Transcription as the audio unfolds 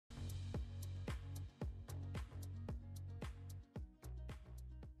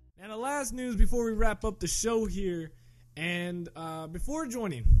And the last news before we wrap up the show here, and before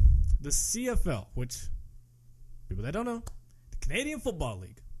joining the CFL, which people that don't know, the Canadian Football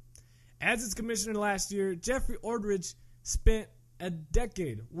League, as its commissioner last year, Jeffrey Orridge spent a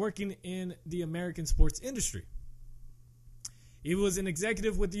decade working in the American sports industry. He was an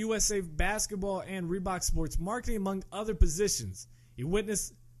executive with USA Basketball and RedBlacks Sports Marketing, among other positions. He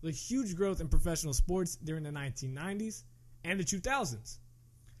witnessed the huge growth in professional sports during the 1990s and the 2000s.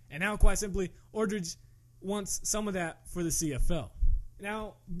 And now, quite simply, Orridge wants some of that for the CFL.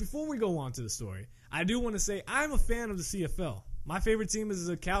 Now, before we go on to the story, I do want to say I'm a fan of the CFL. My favorite team is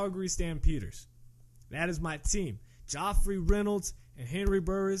the Calgary Stampeders. That is my team. Joffrey Reynolds and Henry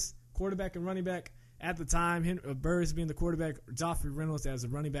Burris, quarterback and running back at the time. Burris being the quarterback, Joffrey Reynolds as the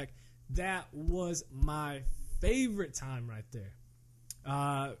running back. That was my favorite time right there.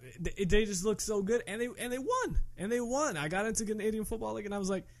 They just looked so good, and they won. I got into Canadian Football League, and I was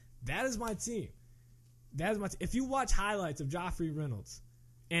like, that is my team. That is my team. If you watch highlights of Joffrey Reynolds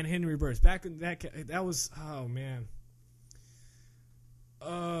and Henry Burris, back in that was, oh man,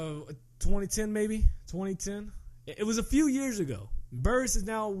 2010 maybe, 2010. It was a few years ago. Burris is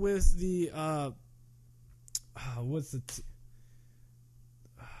now with the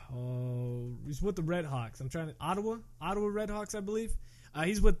he's with the Red Hawks. Ottawa Redhawks, I believe.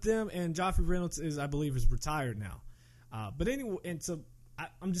 He's with them, and Joffrey Reynolds is retired now. But anyway, and so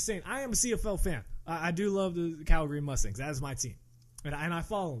I'm just saying, I am a CFL fan. I do love the Calgary Mustangs. That is my team, and I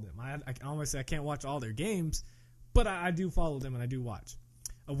follow them. I almost say I can't watch all their games, but I do follow them, and I do watch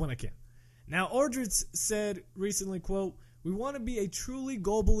when I can. Now, Orridge said recently, quote, "We want to be a truly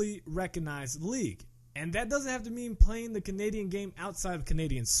globally recognized league. And that doesn't have to mean playing the Canadian game outside of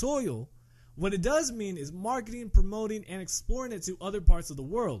Canadian soil. What it does mean is marketing, promoting, and exploring it to other parts of the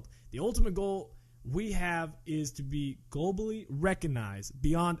world. The ultimate goal we have is to be globally recognized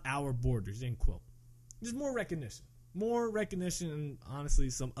beyond our borders," end quote. Just more recognition. More recognition and, honestly,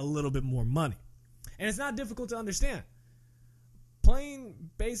 a little bit more money. And it's not difficult to understand.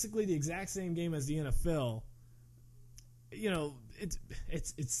 Playing basically the exact same game as the NFL,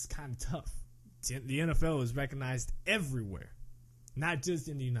 it's kind of tough. The NFL is recognized everywhere, not just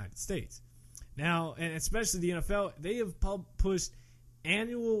in the United States. Now, and especially the NFL, they have pushed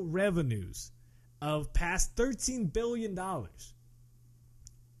annual revenues of past $13 billion.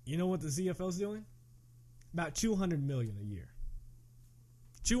 You know what the CFL is doing? About $200 million a year.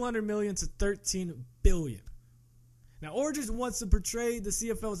 $200 million to $13 billion. Now, Orridge wants to portray the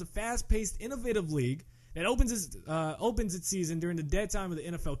CFL as a fast-paced, innovative league that opens its season during the dead time of the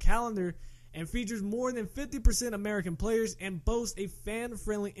NFL calendar and features more than 50% American players and boasts a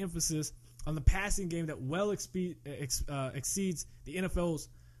fan-friendly emphasis on the passing game that well exceeds the NFL's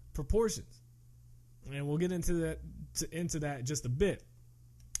proportions. And we'll get into that just a bit.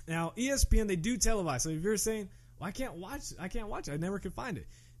 Now, ESPN, they do televise. So if you're saying, well, I can't watch it, I never could find it.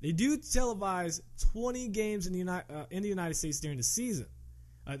 They do televise 20 games in the United States during the season,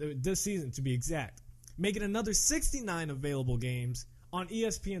 this season to be exact, making another 69 available games on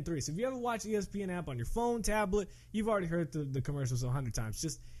ESPN3. So if you ever watch ESPN app on your phone, tablet, you've already heard the commercials 100 times.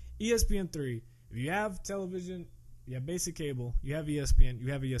 Just ESPN3. If you have television, you have basic cable, you have ESPN,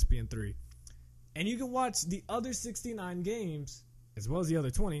 you have ESPN3. And you can watch the other 69 games, as well as the other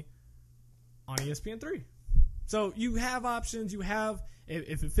 20, on ESPN3. So you have options. You have,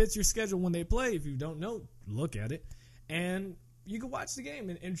 if it fits your schedule when they play, if you don't know, look at it. And you can watch the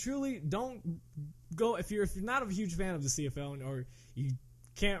game. And truly, don't go, if you're not a huge fan of the CFL or you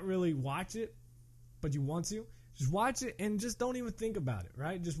can't really watch it, but you want to, just watch it and just don't even think about it,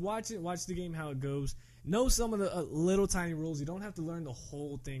 right? Just watch it, watch the game, how it goes. Know some of the little tiny rules. You don't have to learn the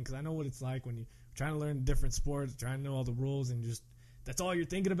whole thing, because I know what it's like when you're trying to learn different sports, trying to know all the rules, and just that's all you're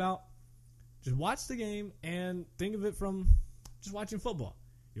thinking about. Just watch the game and think of it from just watching football.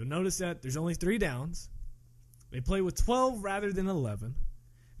 You'll notice that there's only 3 downs. They play with 12 rather than 11.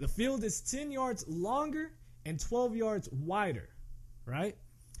 The field is 10 yards longer and 12 yards wider, right?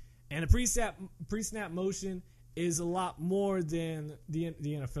 And the pre-snap motion is a lot more than the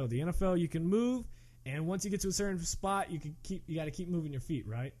NFL. The NFL, you can move, and once you get to a certain spot, you got to keep moving your feet,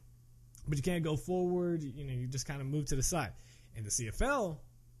 right? But you can't go forward. You just kind of move to the side. In the CFL,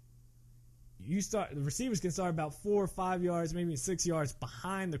 the receivers can start about 4 or 5 yards, maybe 6 yards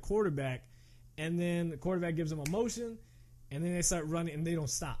behind the quarterback, and then the quarterback gives them a motion, and then they start running, and they don't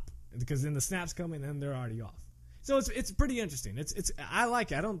stop because then the snaps come and then they're already off. So it's pretty interesting. I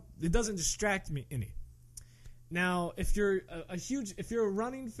like it. It doesn't distract me any. Now, if you're if you're a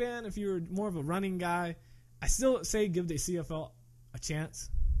running fan, if you're more of a running guy, I still say give the CFL a chance.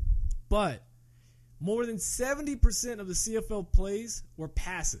 But more than 70% of the CFL plays were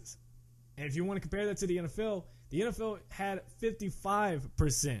passes. And if you want to compare that to the NFL had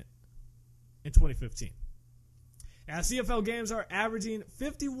 55% in 2015. Now, CFL games are averaging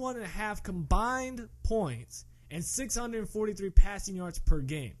 51.5 combined points and 643 passing yards per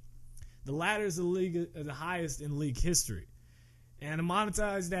game. The latter is the highest in league history. And to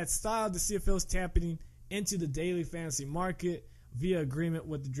monetize that style, the CFL is tapping into the daily fantasy market via agreement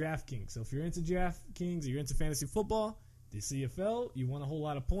with the DraftKings. So if you're into DraftKings or you're into fantasy football, the CFL, you want a whole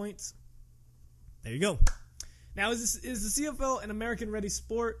lot of points. There you go. Now, is the CFL an American-ready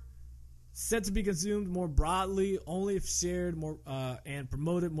sport set to be consumed more broadly, only if shared more and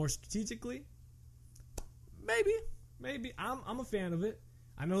promoted more strategically? Maybe. I'm a fan of it.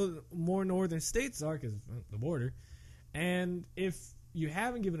 I know more northern states are because the border. And if you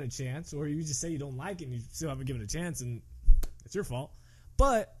haven't given it a chance, or you just say you don't like it and you still haven't given it a chance, and it's your fault.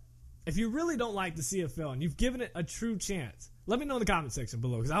 But if you really don't like the CFL and you've given it a true chance, let me know in the comment section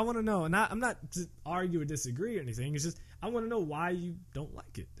below, because I want to know. And I'm not to argue or disagree or anything. It's just I want to know why you don't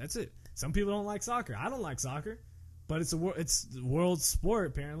like it. That's it. Some people don't like soccer. I don't like soccer, but it's the world sport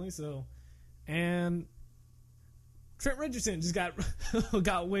apparently. So, and Trent Richardson just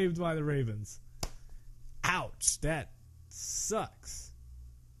got waived by the Ravens. Ouch! That sucks.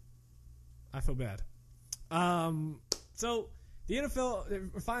 I feel bad. So the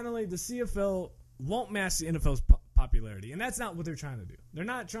NFL, finally, the CFL won't match the NFL's popularity, and that's not what they're trying to do. They're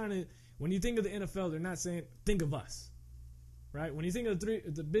not trying to. When you think of the NFL, they're not saying think of us, right? When you think of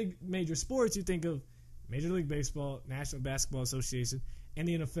the big major sports, you think of Major League Baseball, National Basketball Association, and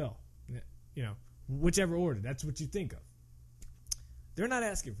the NFL. You know, whichever order. That's what you think of. They're not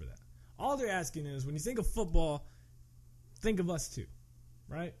asking for that. All they're asking is when you think of football, think of us too,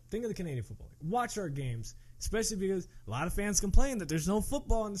 right? Think of the Canadian Football League. Watch our games, especially because a lot of fans complain that there's no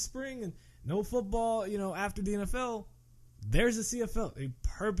football in the spring and no football, after the NFL. There's a CFL. They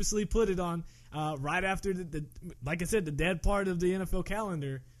purposely put it on right after the like I said, the dead part of the NFL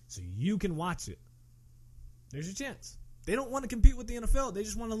calendar, so you can watch it. There's your chance. They don't want to compete with the NFL. They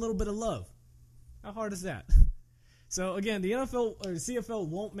just want a little bit of love. How hard is that? So again, the NFL or the CFL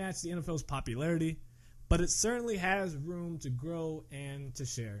won't match the NFL's popularity, but it certainly has room to grow and to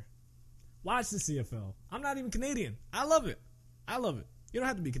share. Watch the CFL. I'm not even Canadian. I love it. You don't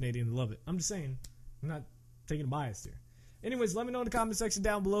have to be Canadian to love it. I'm just saying. I'm not taking a bias here. Anyways, let me know in the comment section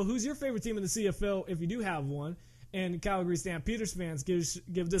down below who's your favorite team in the CFL if you do have one. And Calgary Stampeders fans,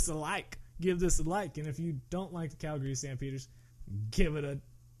 give this a like. Give this a like. And if you don't like the Calgary Stampeders, give it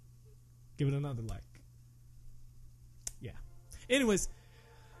another like. Yeah. Anyways,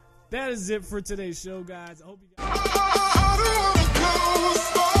 that is it for today's show, guys. I hope you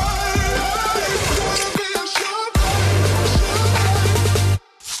guys